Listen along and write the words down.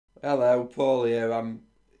Hello, Paul here. I'm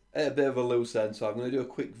at a bit of a loose end, so I'm going to do a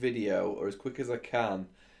quick video, or as quick as I can,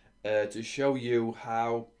 to show you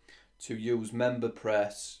how to use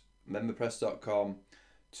MemberPress, memberpress.com,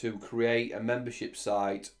 to create a membership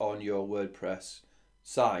site on your WordPress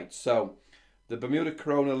site. So, the Bermuda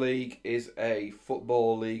Corona League is a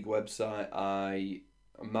football league website I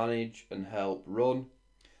manage and help run.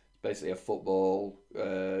 It's basically a football,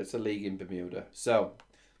 it's a league in Bermuda. So,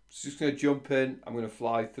 just going to jump in. I'm going to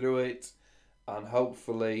fly through it, and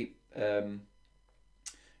hopefully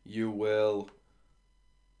you will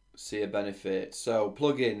see a benefit. So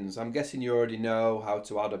plugins. I'm guessing you already know how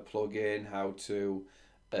to add a plugin, how to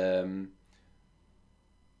um,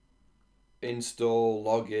 install,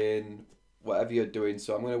 login, whatever you're doing.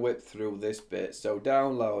 So I'm going to whip through this bit. So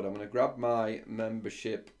download. I'm going to grab my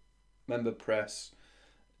MemberPress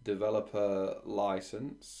developer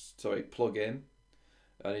license. Sorry, plugin,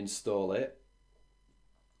 and install it.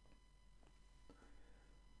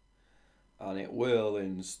 And it will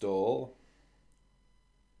install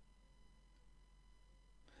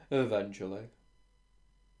eventually.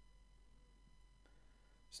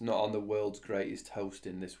 It's not on the world's greatest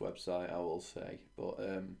hosting, this website, I will say, but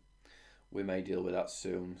we may deal with that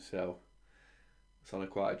soon. So it's on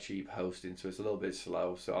quite a cheap hosting, so it's a little bit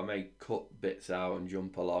slow, so I may cut bits out and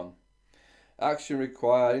jump along. Action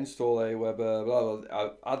required, install Aweber, blah, blah.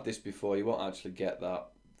 I've had this before, you won't actually get that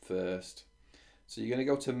first. So you're going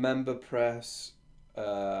to go to MemberPress,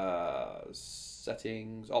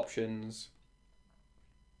 settings, options,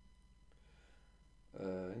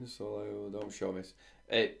 install, don't show me.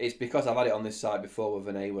 It's because I've had it on this site before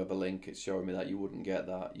with an Aweber link. It's showing me that you wouldn't get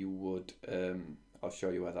that. You would, I'll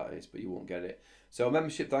show you where that is, but you won't get it. So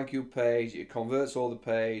membership thank you page, it converts all the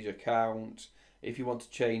page, account. If you want to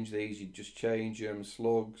change these, you just change them.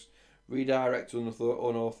 Slugs, redirect to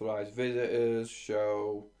unauthorized visitors,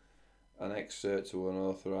 show an excerpt to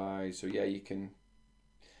unauthorized. So yeah, you can,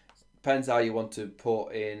 depends how you want to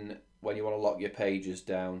put in when you want to lock your pages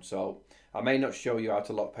down. So I may not show you how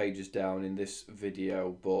to lock pages down in this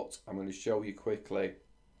video, but I'm going to show you quickly.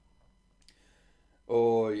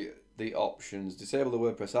 Or the options: disable the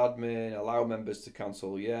WordPress admin, allow members to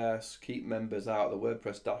cancel, yes. Keep members out of the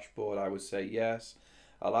WordPress dashboard, I would say yes.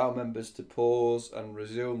 Allow members to pause and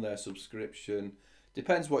resume their subscription.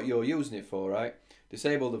 Depends what you're using it for, right?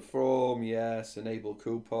 Disable the form, yes. Enable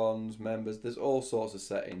coupons, members. There's all sorts of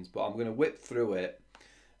settings, but I'm going to whip through it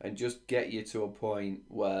and just get you to a point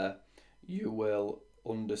where you will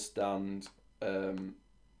understand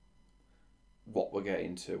what we're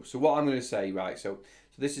getting to. So what I'm going to say, right, so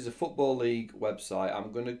this is a football league website.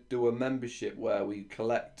 I'm going to do a membership where we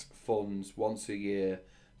collect funds once a year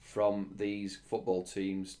from these football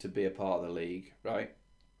teams to be a part of the league, right?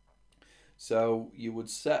 So you would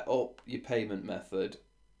set up your payment method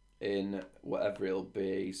in whatever it'll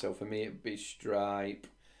be. So for me, it'd be Stripe.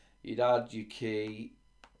 You'd add your key,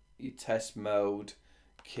 your test mode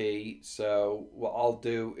key. So what I'll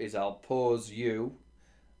do is I'll pause you,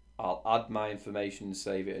 I'll add my information,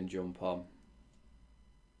 save it, and jump on.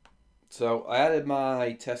 So I added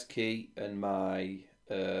my test key and my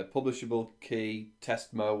publishable key,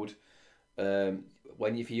 test mode.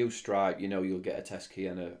 If you use Stripe, you know you'll get a test key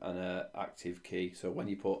and a active key. So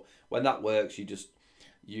when that works,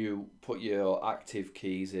 you put your active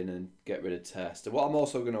keys in and get rid of test. And what I'm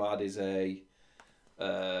also going to add is a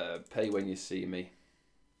pay when you see me.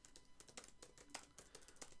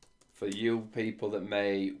 For you people that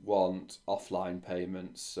may want offline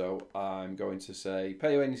payments, so I'm going to say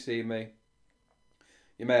pay when you see me.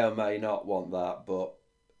 You may or may not want that, but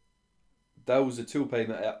those are two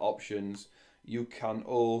payment options. You can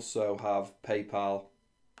also have PayPal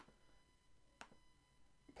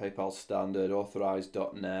standard,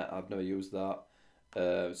 authorized.net. I've never used that.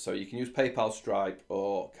 So you can use PayPal, Stripe,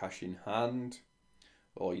 or cash in hand,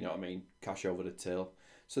 or you know what I mean, cash over the till.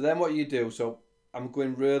 So then what you do, so I'm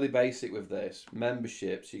going really basic with this.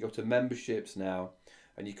 Memberships. You go to memberships now,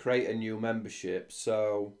 and you create a new membership.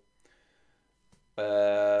 So,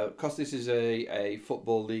 because this is a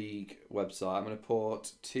football league website, I'm going to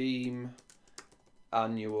put team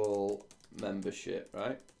annual membership,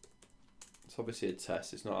 right? It's obviously a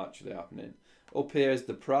test. It's not actually happening. Up here is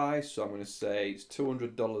the price. So I'm going to say it's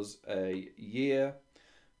 $200 a year.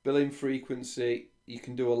 Billing frequency. You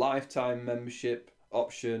can do a lifetime membership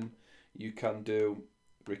option. You can do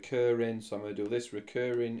recurring, so I'm going to do this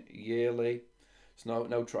recurring yearly. It's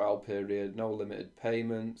no trial period, no limited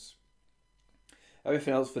payments.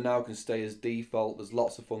 Everything else for now can stay as default. There's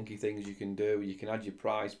lots of funky things you can do. You can add your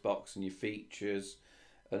price box and your features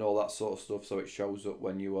and all that sort of stuff, so it shows up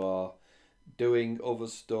when you are doing other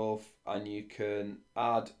stuff, and you can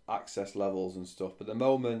add access levels and stuff. But at the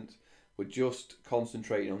moment, we're just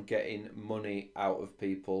concentrating on getting money out of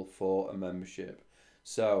people for a membership.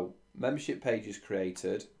 So membership page is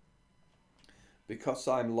created. Because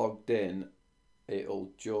I'm logged in,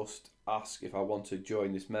 it'll just ask if I want to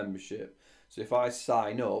join this membership. So if I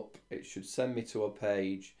sign up, it should send me to a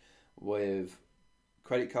page with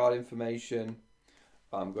credit card information.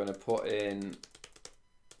 I'm going to put in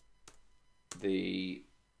the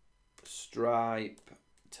Stripe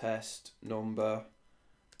test number,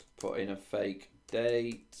 put in a fake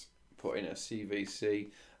date, put in a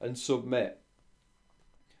CVC, and submit.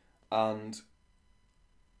 And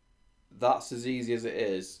that's as easy as it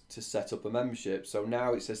is to set up a membership. So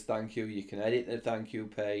now it says thank you. You can edit the thank you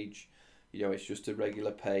page. You know, it's just a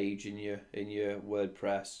regular page in your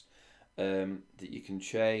WordPress that you can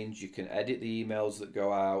change. You can edit the emails that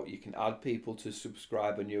go out. You can add people to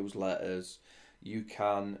subscriber newsletters. You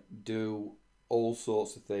can do all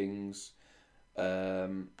sorts of things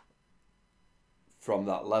from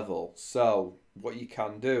that level. So what you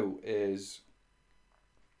can do is,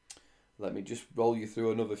 let me just roll you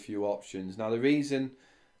through another few options. Now the reason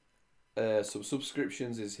some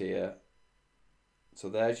subscriptions is here. So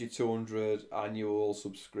there's your 200 annual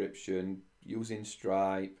subscription using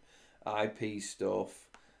Stripe, IP stuff.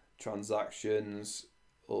 Transactions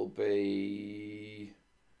will be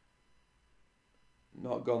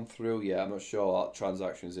not gone through yet. I'm not sure what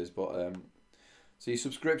transactions is, but so your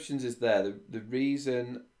subscriptions is there. The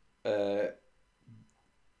reason, and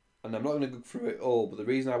I'm not going to go through it all, but the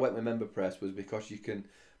reason I went with MemberPress was because you can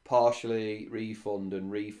partially refund and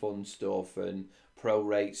refund stuff and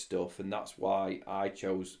prorate stuff, and that's why I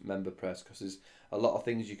chose MemberPress, because there's a lot of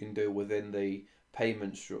things you can do within the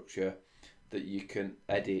payment structure that you can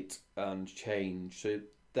edit and change. So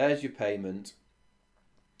there's your payment.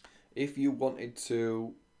 If you wanted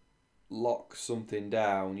to lock something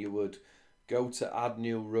down, you would go to add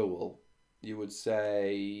new rule. You would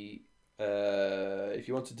say, if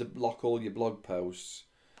you wanted to block all your blog posts,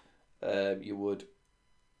 you would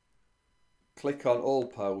click on all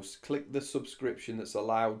posts, click the subscription that's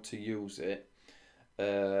allowed to use it,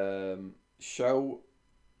 show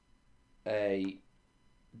a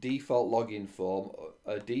default login form,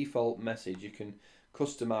 a default message. You can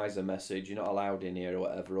customize a message, you're not allowed in here or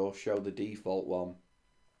whatever, or show the default one.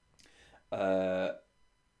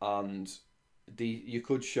 And you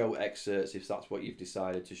could show excerpts if that's what you've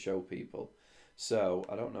decided to show people. So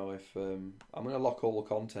I don't know if I'm going to lock all the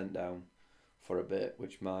content down for a bit,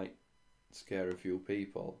 which might scare a few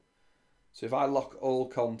people. So if I lock all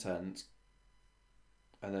content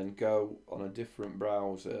and then go on a different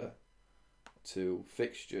browser to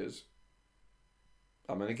fixtures,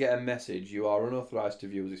 I'm going to get a message: you are unauthorized to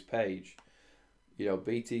view this page. You know,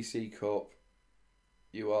 BTC Cup,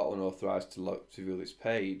 you are unauthorized to view this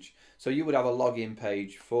page. So you would have a login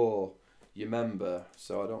page for your member.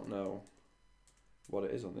 So I don't know what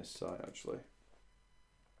it is on this site actually.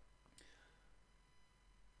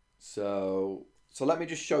 So let me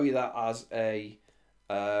just show you that as a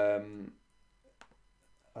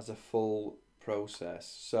full process.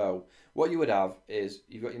 So what you would have is,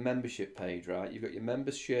 you've got your membership page, right? You've got your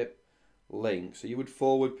membership link. So you would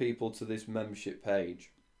forward people to this membership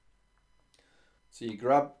page. So you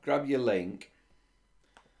grab your link,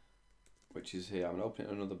 which is here. I'm going to open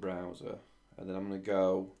it in another browser, and then I'm going to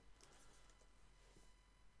go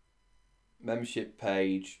membership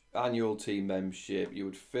page, annual team membership. You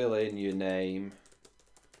would fill in your name,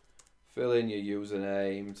 fill in your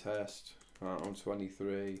username, test, I'm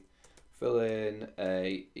 23, fill in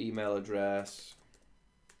a email address,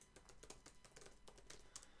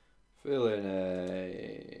 fill in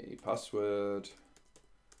a password.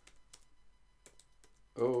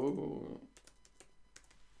 Oh,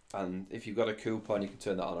 and if you've got a coupon, you can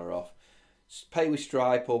turn that on or off. Pay with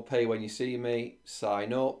Stripe or pay when you see me.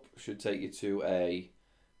 Sign up should take you to a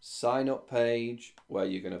sign up page where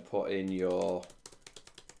you're going to put in your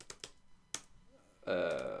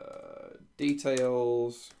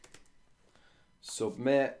details,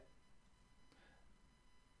 submit,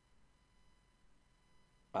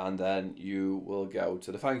 and then you will go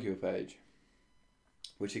to the thank you page,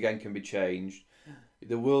 which again can be changed.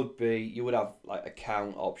 There would be, you would have like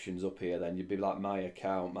account options up here, then you'd be like my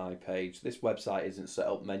account, my page. This website isn't set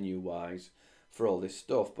up menu wise for all this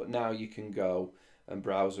stuff, but now you can go and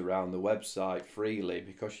browse around the website freely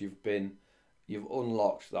because you've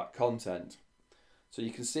unlocked that content. So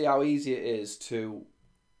you can see how easy it is to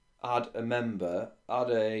add a member, add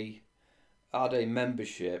a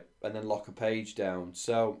membership, and then lock a page down.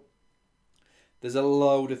 So There's a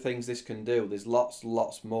load of things this can do. There's lots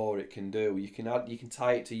more it can do. You can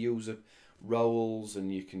tie it to user roles,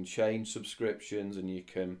 and you can change subscriptions, and you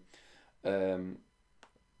can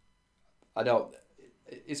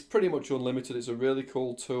it's pretty much unlimited. It's a really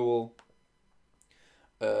cool tool.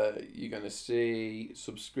 You're going to see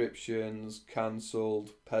subscriptions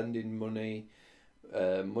cancelled, pending money,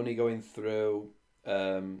 money going through,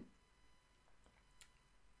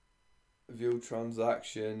 view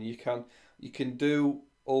transaction. You can do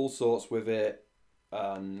all sorts with it,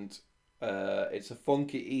 and it's a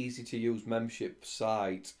funky, easy to use membership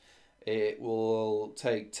site. It will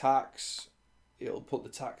take tax. It'll put the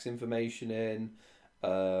tax information in.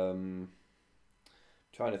 Trying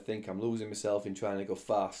to think, I'm losing myself in trying to go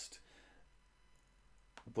fast.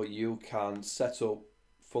 But you can set up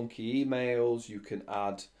funky emails. You can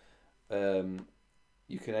add,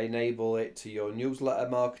 you can enable it to your newsletter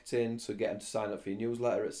marketing, so get them to sign up for your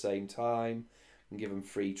newsletter at the same time, and give them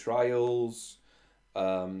free trials.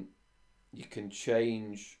 You can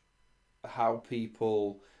change how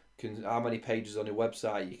people how many pages on your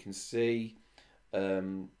website you can see.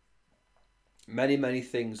 Many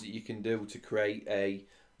things that you can do to create a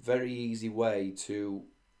very easy way to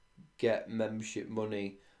get membership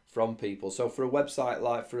money from people. So for a website,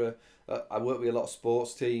 like I work with a lot of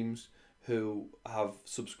sports teams who have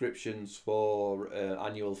subscriptions for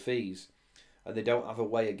annual fees, and they don't have a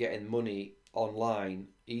way of getting money online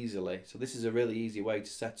easily. So this is a really easy way to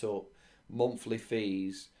set up monthly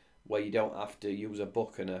fees where you don't have to use a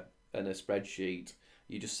book and a spreadsheet.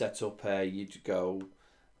 You just set up you'd go,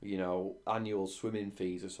 annual swimming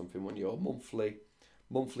fees or something when your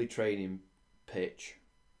monthly training pitch.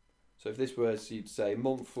 So if this was, you'd say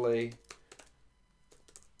monthly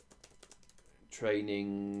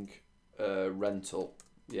training rental.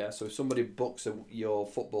 Yeah, so if somebody books your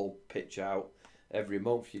football pitch out every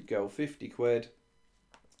month, you'd go 50 quid,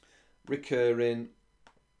 recurring,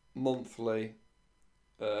 monthly,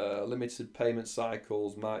 limited payment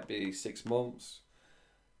cycles might be 6 months,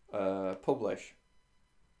 publish.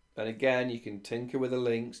 And again, you can tinker with the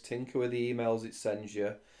links, tinker with the emails it sends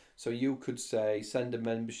you. So you could say, send a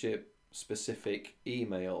membership specific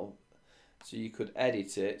email. So you could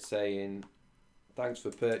edit it saying, thanks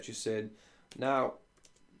for purchasing. Now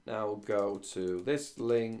go to this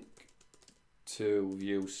link to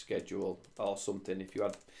view schedule or something. If you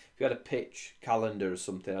had a pitch calendar or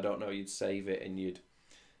something, I don't know, you'd save it and you'd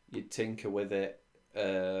tinker with it,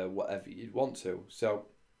 whatever you'd want to. So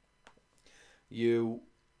you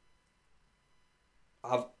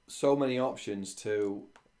have so many options to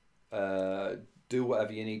do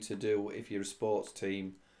whatever you need to do if you're a sports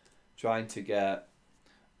team trying to get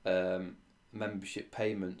membership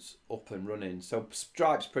payments up and running. So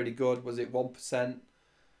Stripe's pretty good. Was it 1%?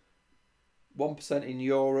 1% in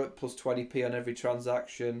Europe plus 20p on every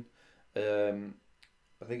transaction.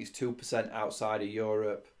 I think it's 2% outside of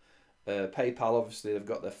Europe. PayPal, obviously they've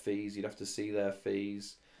got their fees. You'd have to see their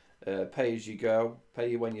fees. Pay as you go, pay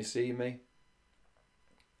you when you see me,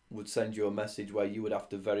 would send you a message where you would have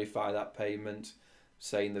to verify that payment,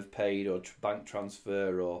 saying they've paid, or bank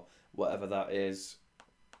transfer or whatever that is,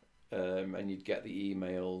 and you'd get the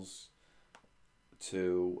emails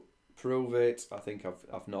to prove it. I think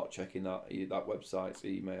I've not checking that website's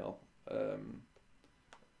email.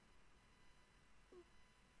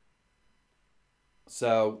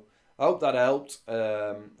 So I hope that helped.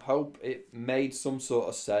 Hope it made some sort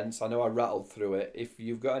of sense. I know I rattled through it. If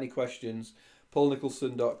you've got any questions,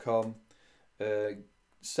 paulnicholson.com.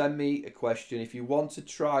 Send me a question. If you want to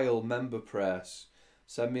trial MemberPress,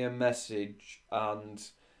 send me a message and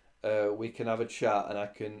we can have a chat. And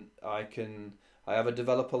I have a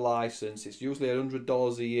developer license. It's usually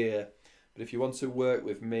 $100 a year. But if you want to work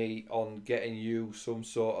with me on getting you some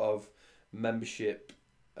sort of membership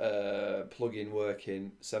plugin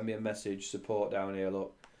working, send me a message. Support down here.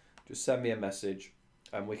 Look, just send me a message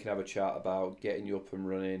and we can have a chat about getting you up and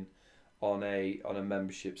running on a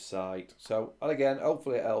membership site. So, and again,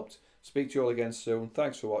 hopefully it helped. Speak to you all again soon.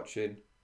 Thanks for watching.